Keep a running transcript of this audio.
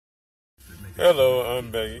Hello,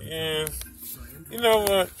 I'm back again. You know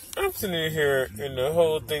what? I'm sitting here in the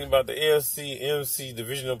whole thing about the AFC MC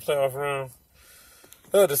divisional playoff round.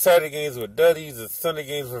 Oh, the Saturday games were duddies, the Sunday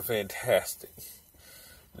games were fantastic.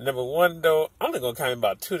 Number one, though, I'm only going to comment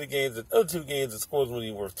about two of the games. The other two games, the scores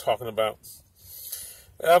really worth talking about.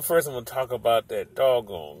 First, I'm going to talk about that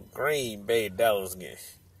doggone Green Bay Dallas game.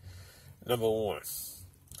 Number one,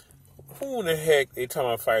 who in the heck they talking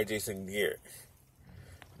about fire Jason Garrett?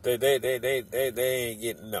 They ain't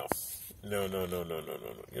getting no. No.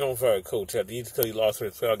 You don't fire a coach after you tell you lost for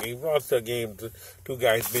his playoff game. You lost to a game to two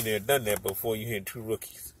guys been there, done that before. You hit two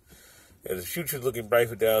rookies. As the future's looking bright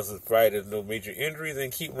for Dallas, as bright as no major injuries,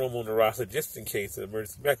 and keep Romo on the roster just in case of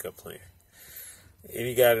emergency backup plan.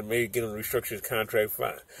 Any guy that may get him to restructure his contract,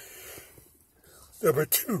 fine. Number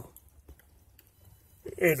two,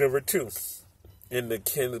 in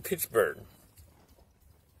the Pittsburgh,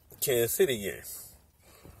 Kansas City game.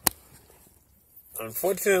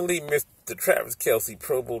 Unfortunately, Mr. Travis Kelce,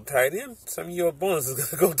 Pro Bowl tight end, some of your bonuses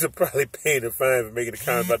is going to go to probably paying the fine for making a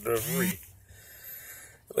comment about the referee.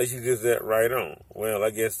 Unless you just that right on. Well,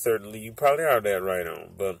 I guess certainly you probably are that right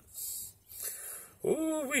on. But,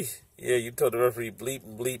 ooh-wee. Yeah, you told the referee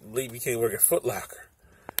bleep, you can't work at Foot Locker.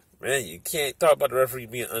 Man, you can't talk about the referee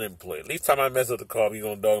being unemployed. At least time I mess up the call, you're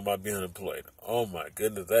going to dog about being unemployed. Oh my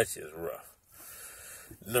goodness, that's just rough.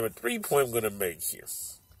 Number 3 point I'm going to make here.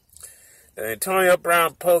 The Antonio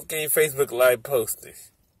Brown post-game Facebook Live posting.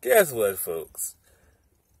 Guess what, folks?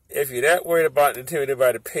 If you're that worried about intimidated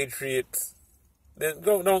by the Patriots, then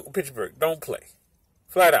don't Pittsburgh. Don't play.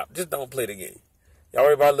 Flat out. Just don't play the game. Y'all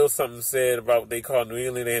worry about a little something said about what they call New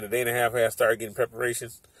England. They had a day and a half to start getting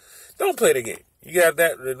preparations. Don't play the game. You got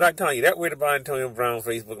that. I'm not telling you that worried about Antonio Brown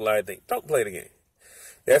Facebook Live thing. Don't play the game.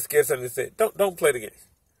 That's scared something to say. Don't play the game.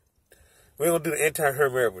 We're going to do the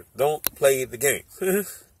anti-Herm Edwards. Don't play the game.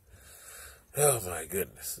 Oh my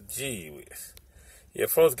goodness. Gee whiz. Yeah,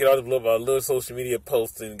 folks get all the blow about little social media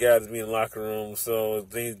posting, guys being in the locker room, so if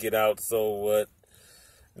things get out, so what?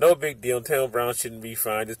 No big deal. Antonio Brown shouldn't be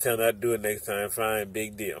fined. Just tell him not to do it next time. Fine,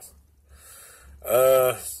 big deal.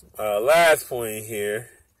 Last point here,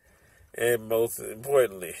 and most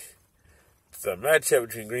importantly, it's a matchup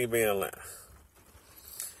between Green Bay and Atlanta.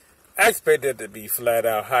 I expect that to be flat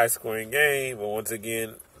out high scoring game, but once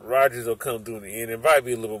again, Rodgers will come through in the end. It might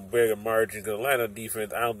be a little bigger margin because Atlanta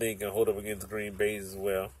defense, I don't think, can hold up against Green Bay as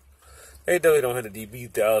well. They definitely don't have to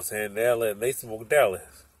beat Dallas, and they smoke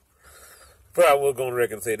Dallas. But I will go on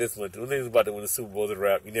record and say this much. When they was about to win the Super Bowl, the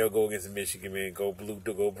rap, you never go against Michigan, man. Go blue,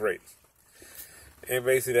 go Brady. And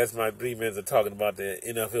basically, that's my 3 minutes of talking about the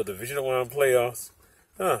NFL Divisional Round playoffs.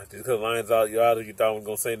 Just because Lions out, you thought I was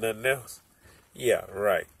going to say nothing else? Yeah,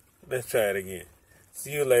 right. Let's try it again.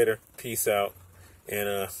 See you later. Peace out.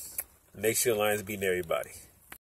 And next year, Lions beating everybody.